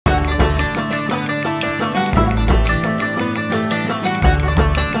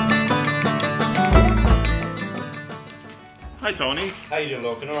Hi Tony. How you doing,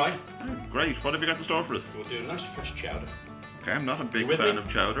 Logan? All right? Great. What have you got in store for us? We'll do a nice fresh chowder. Okay, I'm not a big with fan me? of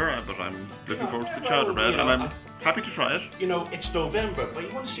chowder, but I'm looking forward to the well, chowder bread, you know, and I'm happy to try it. You know, it's November, but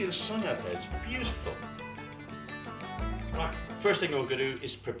you want to see the sun out there. It's beautiful. Right, first thing I'm going to do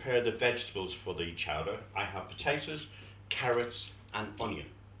is prepare the vegetables for the chowder. I have potatoes, carrots, and onion.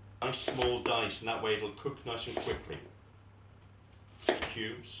 Nice small dice, and that way it'll cook nice and quickly.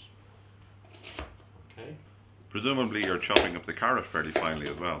 Cubes. Okay. Presumably you're chopping up the carrot fairly finely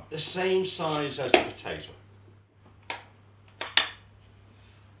as well. The same size as the potato.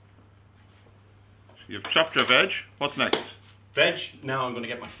 You've chopped your veg. What's next? Veg, now I'm going to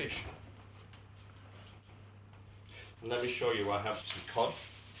get my fish. And let me show you, I have some cod,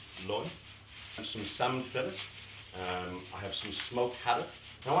 loin, and some salmon fillet. I have some smoked haddock.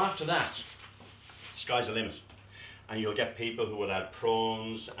 Now after that, sky's the limit. And you'll get people who will add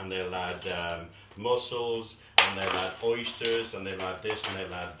prawns, and they'll add mussels, and they'll add oysters, and they'll add this, and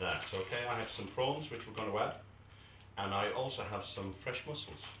they'll add that. Okay, I have some prawns, which we're going to add. And I also have some fresh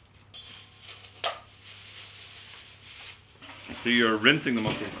mussels. So you're rinsing the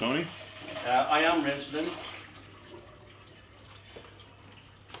mussels, Tony? I am rinsing them.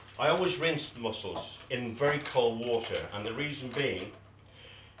 I always rinse the mussels in very cold water, and the reason being,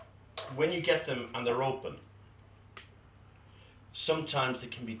 when you get them and they're open, sometimes they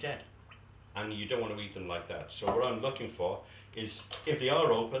can be dead, and you don't want to eat them like that. So what I'm looking for is, if they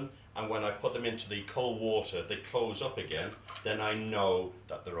are open, and when I put them into the cold water, they close up again, then I know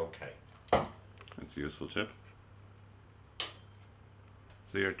that they're okay. That's a useful tip.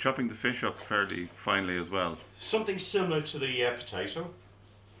 So you're chopping the fish up fairly finely as well. Something similar to the potato,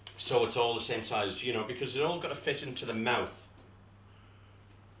 so it's all the same size, you know, because it all got to fit into the mouth.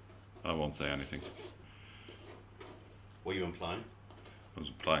 I won't say anything. What are you implying? I was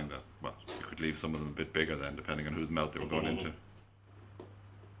implying that, well, you could leave some of them a bit bigger then, depending on whose mouth they were going into.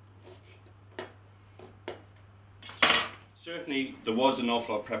 Certainly there was an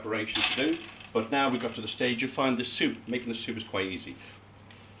awful lot of preparation to do, but now we got to the stage you find the soup. Making the soup is quite easy.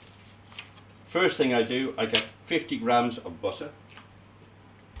 First thing I do, I get 50 grams of butter,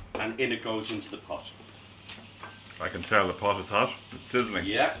 and in it goes into the pot. I can tell the pot is hot, it's sizzling.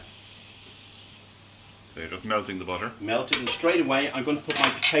 Yeah. So you're just melting the butter. Melt it, and straight away I'm going to put my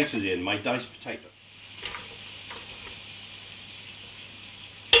potatoes in, my diced potato.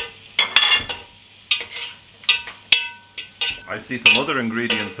 I see some other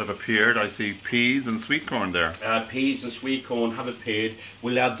ingredients have appeared. I see peas and sweet corn there. Peas and sweet corn have appeared.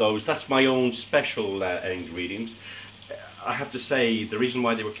 We'll add those. That's my own special ingredients. I have to say, the reason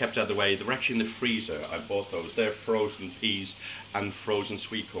why they were kept out of the way, they were actually in the freezer. I bought those. They're frozen peas and frozen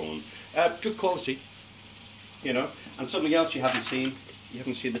sweet corn. Good quality, you know. And something else you haven't seen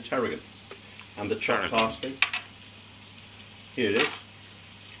the tarragon and the chopped parsley. Here it is.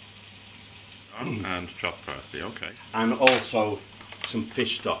 And chopped parsley, okay. And also some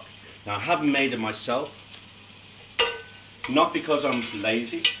fish stock. Now I haven't made it myself, not because I'm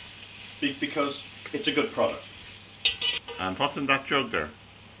lazy, because it's a good product. And what's in that jug there?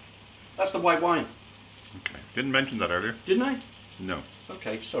 That's the white wine. Okay, didn't mention that earlier. Didn't I? No.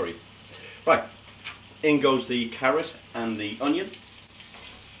 Okay, sorry. Right, in goes the carrot and the onion.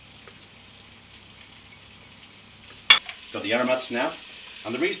 Got the aromats now.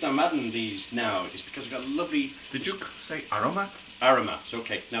 And the reason I'm adding these now is because I've got lovely... Did you say aromats? Aromats,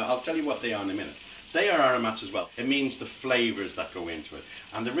 okay. Now I'll tell you what they are in a minute. They are aromats as well. It means the flavours that go into it.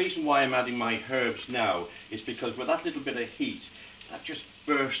 And the reason why I'm adding my herbs now is because with that little bit of heat, that just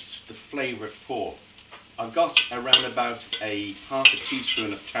bursts the flavour forth. I've got around about a half a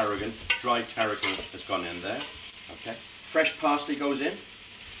teaspoon of tarragon, dried tarragon has gone in there. Okay. Fresh parsley goes in.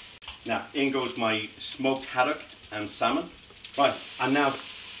 Now in goes my smoked haddock and salmon. Right, and now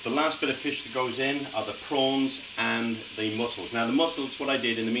the last bit of fish that goes in are the prawns and the mussels. Now the mussels, what I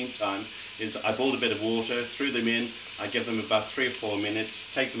did in the meantime is I boiled a bit of water, threw them in, I give them about 3 or 4 minutes,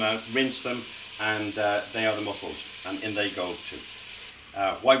 take them out, rinse them, and they are the mussels, and in they go too.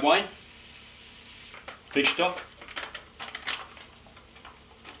 White wine, fish stock.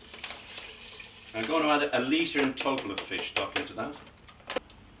 I'm going to add a litre in total of fish stock into that.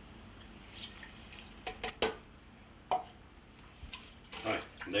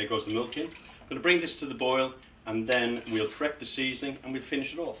 And there goes the milk in. I'm going to bring this to the boil, and then we'll correct the seasoning and we'll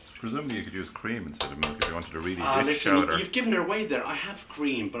finish it off. Presumably you could use cream instead of milk if you wanted a really rich listen, chowder. You've given it away there. I have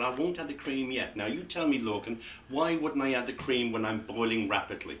cream, but I won't add the cream yet. Now you tell me, Logan, why wouldn't I add the cream when I'm boiling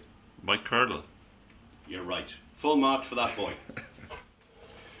rapidly? Might curdle. You're right. Full mark for that boy.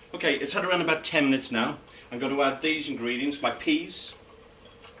 Okay, it's had around about 10 minutes now. I'm going to add these ingredients, my peas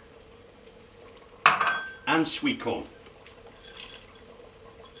and sweet corn.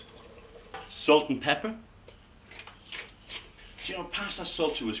 Salt and pepper. Do you know, pass that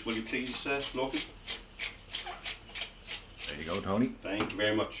salt to us, will you please, Lorcan? There you go, Tony. Thank you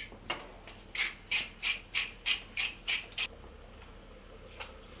very much.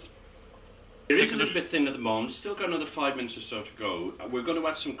 It is a little bit thin at the moment. Still got another 5 minutes or so to go. We're going to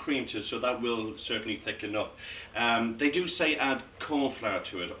add some cream to it, so that will certainly thicken up. They do say add corn flour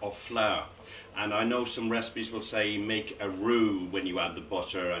to it, or flour. And I know some recipes will say make a roux when you add the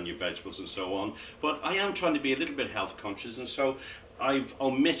butter and your vegetables and so on. But I am trying to be a little bit health conscious, and so I've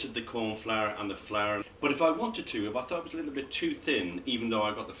omitted the corn flour and the flour. But if I wanted to, if I thought it was a little bit too thin, even though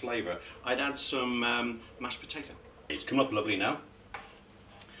I got the flavour, I'd add some mashed potato. It's come up lovely now.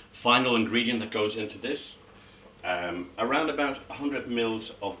 Final ingredient that goes into this, around about 100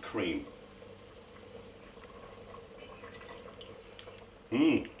 mils of cream.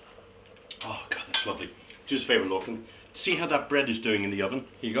 Oh God, that's lovely. Do us a favour, Lorcan. See how that bread is doing in the oven.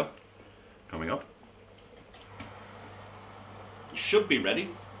 Here you go. Coming up. It should be ready.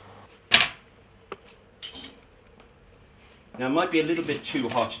 Now it might be a little bit too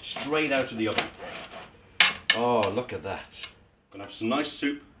hot. It's straight out of the oven. Oh, look at that. Gonna have some nice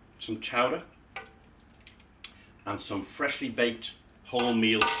soup, some chowder, and some freshly baked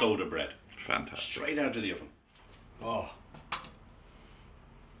wholemeal soda bread. Fantastic. Straight out of the oven. Oh.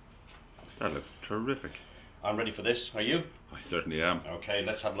 That looks terrific. I'm ready for this. Are you? I certainly am. Okay,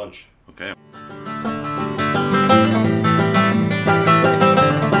 let's have lunch. Okay.